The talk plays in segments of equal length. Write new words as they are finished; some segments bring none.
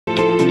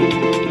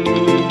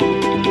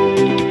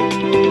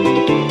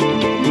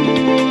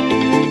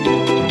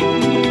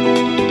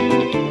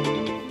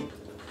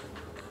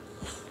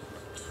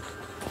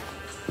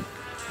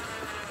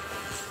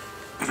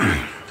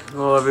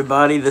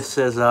everybody, this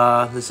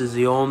is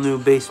the all new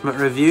basement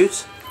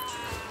reviews.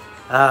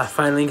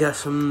 Finally got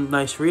some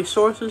nice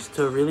resources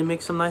to really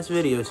make some nice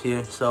videos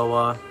here, so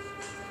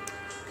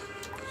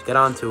let's get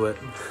on to it.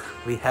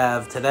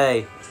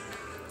 Today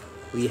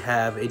we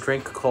have a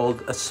drink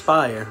called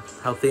Aspire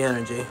Healthy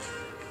Energy.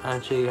 I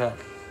actually got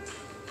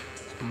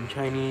some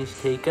Chinese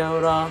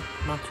takeout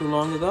not too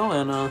long ago,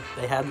 and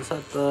they had this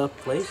at the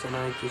place, and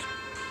I just,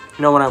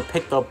 when I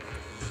picked up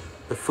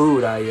the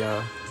food, I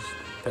just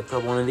picked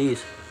up one of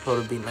these. Thought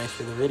it'd be nice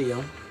for the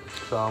video,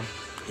 so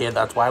yeah,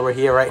 that's why we're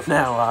here right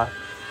now.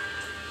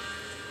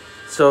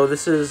 So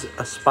this is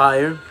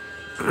Aspire.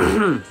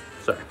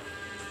 Sorry.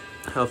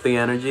 Healthy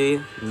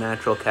energy,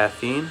 natural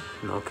caffeine,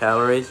 no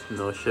calories,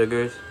 no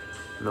sugars,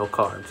 no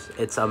carbs.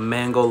 It's a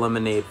mango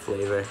lemonade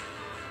flavor,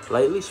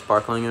 lightly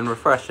sparkling and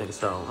refreshing.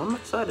 So I'm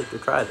excited to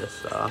try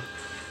this.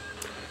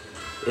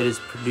 It is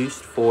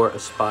produced for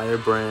Aspire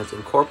Brands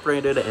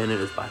Incorporated, and it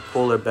is by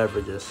Polar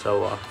Beverages.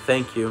 So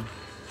thank you,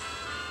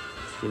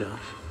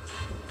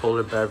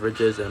 Polar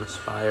Beverages and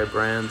Aspire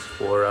Brands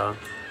for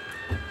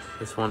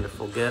this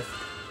wonderful gift.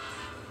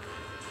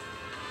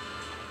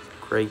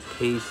 Great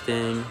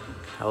tasting,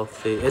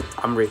 healthy.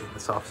 I'm reading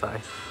this off,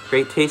 sorry.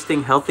 Great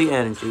tasting, healthy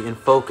energy and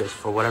focus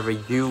for whatever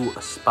you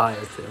aspire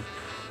to.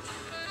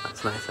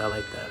 That's nice, I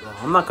like that. Well,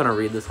 I'm not going to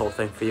read this whole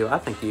thing for you. I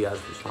think you guys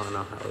just want to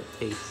know how it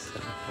tastes,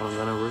 and I'm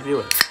going to review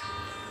it.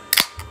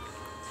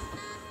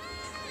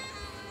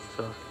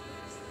 So,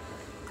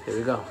 here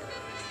we go.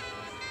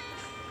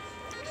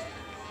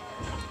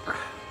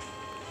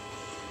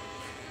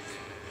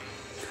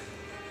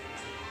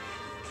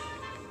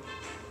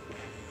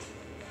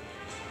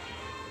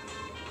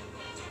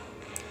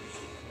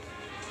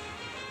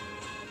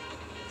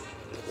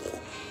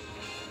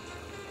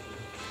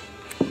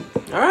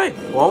 Alright,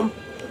 well,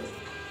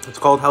 it's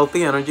called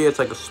Healthy Energy. It's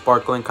like a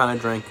sparkling kind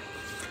of drink.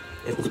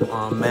 It's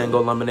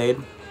mango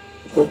lemonade.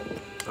 I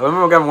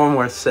remember getting one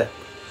more sip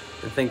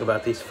and think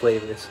about these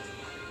flavors.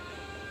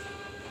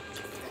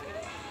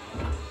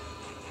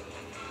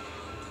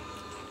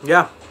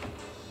 Yeah,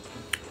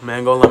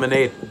 mango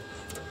lemonade.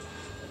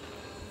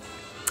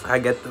 I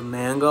get the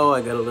mango,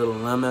 I get a little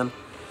lemon.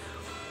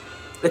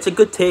 It's a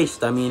good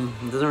taste. I mean,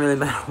 it doesn't really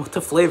matter what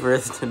the flavor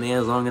is to me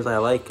as long as I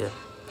like it.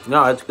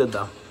 No, it's good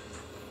though.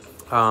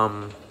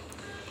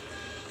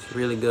 It's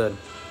really good,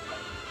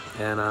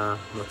 and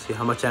let's see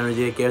how much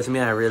energy it gives me.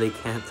 I really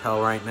can't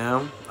tell right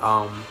now.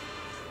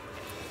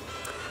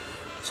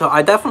 So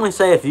I definitely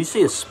say if you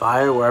see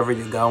Aspire wherever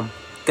you go,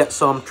 get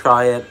some,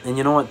 try it, and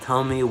you know what,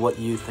 tell me what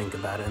you think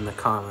about it in the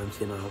comments.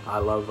 I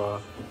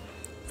love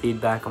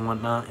feedback and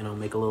whatnot.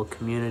 Make a little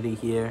community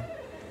here.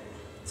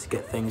 Let's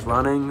get things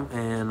running,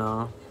 and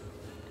I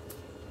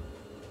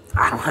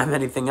don't have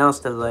anything else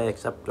to say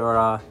except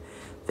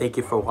thank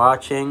you for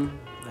watching.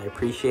 I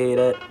appreciate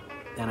it,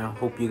 and I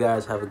hope you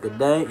guys have a good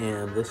day.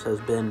 And this has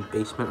been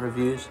Basement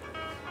Reviews.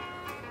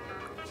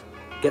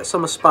 Get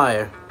some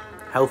Aspire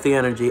Healthy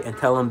Energy and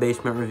tell them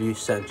Basement Reviews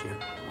sent you.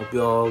 Hope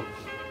you all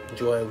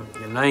enjoy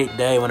your night,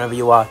 day, whenever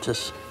you watch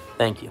this.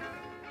 Thank you.